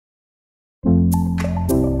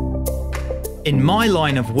In my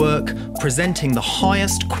line of work, presenting the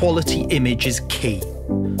highest quality image is key.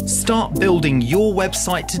 Start building your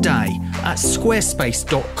website today at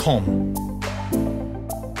squarespace.com.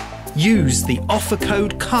 Use the offer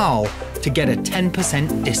code Karl to get a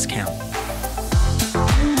 10% discount.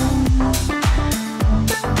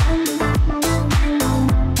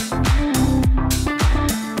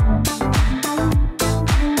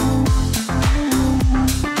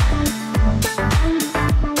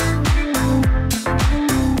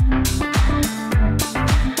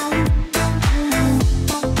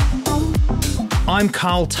 I'm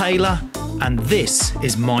Karl Taylor, and this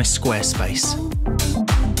is my Squarespace.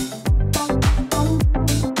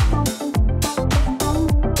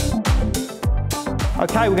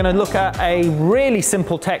 Okay, we're going to look at a really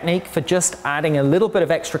simple technique for just adding a little bit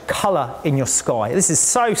of extra colour in your sky. This is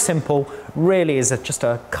so simple, really is just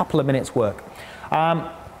a couple of minutes work.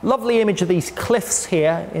 Lovely image of these cliffs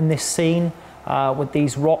here in this scene with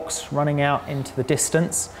these rocks running out into the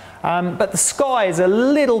distance. But the sky is a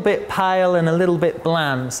little bit pale and a little bit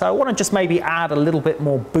bland, so I want to just maybe add a little bit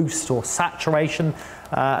more boost or saturation,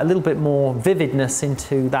 a little bit more vividness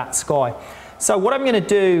into that sky. So what I'm going to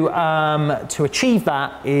do to achieve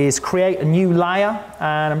that is create a new layer,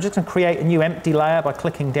 and I'm just going to create a new empty layer by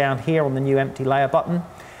clicking down here on the new empty layer button,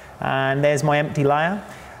 and there's my empty layer.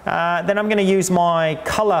 Then I'm going to use my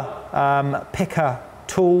color picker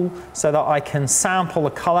tool so that I can sample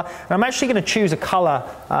a color, and I'm actually going to choose a color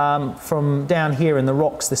from down here in the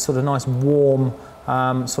rocks, this sort of nice warm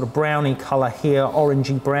sort of browny color here,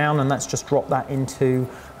 orangey brown, and let's just drop that into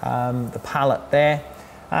the palette there.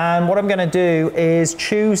 And what I'm going to do is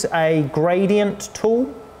choose a gradient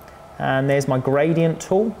tool, and there's my gradient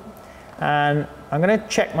tool, and I'm going to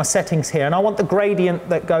check my settings here, and I want the gradient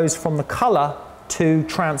that goes from the color to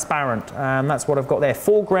transparent, and that's what I've got there,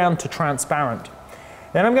 foreground to transparent.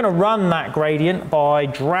 Then I'm going to run that gradient by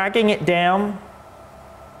dragging it down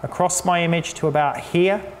across my image to about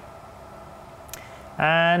here.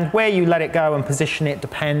 And where you let it go and position it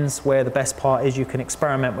depends where the best part is. You can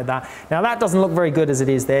experiment with that. Now that doesn't look very good as it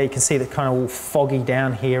is there. You can see that kind of all foggy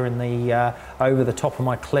down here in the over the top of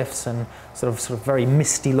my cliffs, and sort of very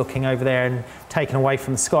misty looking over there and taken away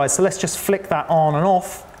from the sky. So let's just flick that on and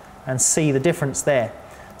off and see the difference there.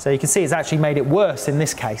 So you can see it's actually made it worse in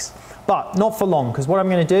this case. But not for long, because what I'm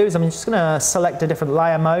going to do is I'm just going to select a different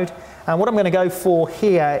layer mode, and what I'm going to go for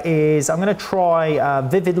here is I'm going to try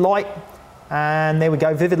vivid light, and there we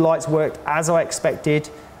go, vivid light's worked as I expected,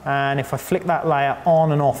 and if I flick that layer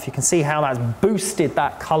on and off, you can see how that's boosted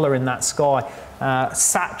that colour in that sky,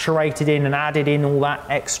 saturated in and added in all that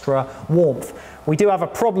extra warmth. We do have a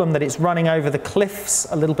problem that it's running over the cliffs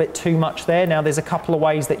a little bit too much there. Now there's a couple of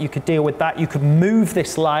ways that you could deal with that. You could move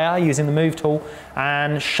this layer using the move tool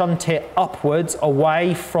and shunt it upwards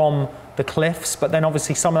away from the cliffs, but then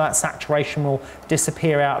obviously some of that saturation will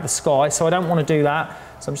disappear out of the sky, so I don't want to do that.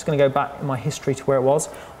 So I'm just going to go back in my history to where it was.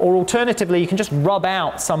 Or alternatively, you can just rub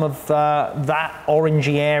out some of that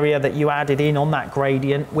orangey area that you added in on that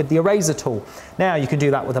gradient with the eraser tool. Now you can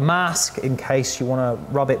do that with a mask in case you want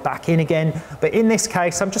to rub it back in again. But in this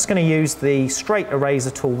case, I'm just going to use the straight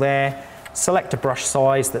eraser tool there, select a brush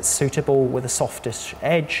size that's suitable with a softish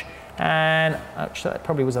edge. And actually that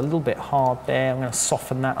probably was a little bit hard there. I'm going to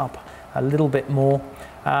soften that up a little bit more.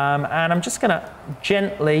 And I'm just going to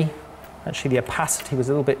gently, actually the opacity was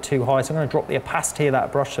a little bit too high, so I'm going to drop the opacity of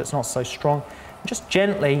that brush so it's not so strong. Just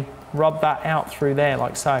gently rub that out through there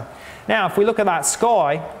like so. Now if we look at that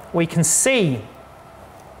sky, we can see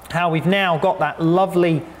how we've now got that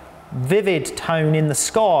lovely vivid tone in the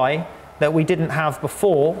sky that we didn't have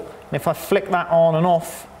before. And if I flick that on and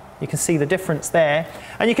off, you can see the difference there.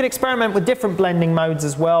 And you can experiment with different blending modes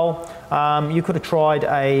as well. You could have tried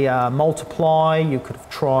a multiply, you could have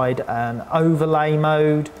tried an overlay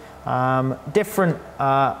mode. Different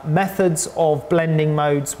methods of blending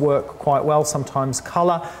modes work quite well. Sometimes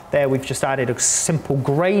colour. There we've just added a simple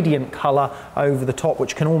gradient colour over the top,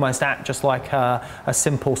 which can almost act just like a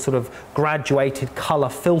simple sort of graduated colour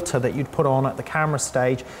filter that you'd put on at the camera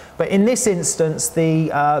stage. But in this instance,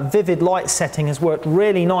 the vivid light setting has worked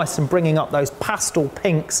really nice in bringing up those pastel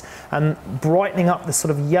pinks and brightening up the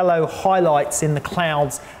sort of yellow highlights in the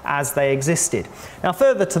clouds as they existed. Now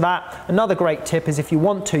further to that, another great tip is if you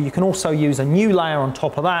want to, you can also use a new layer on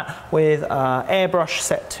top of that with airbrush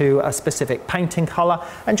set to a specific painting colour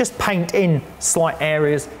and just paint in slight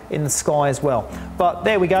areas in the sky as well. But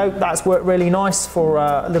there we go, that's worked really nice for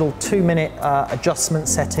a little 2-minute adjustment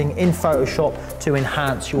setting in Photoshop to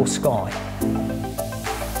enhance your sky.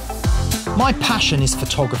 My passion is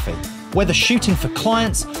photography. Whether shooting for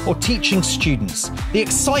clients or teaching students, the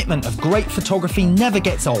excitement of great photography never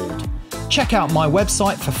gets old. Check out my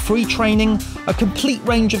website for free training, a complete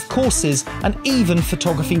range of courses, and even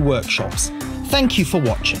photography workshops. Thank you for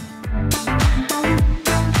watching.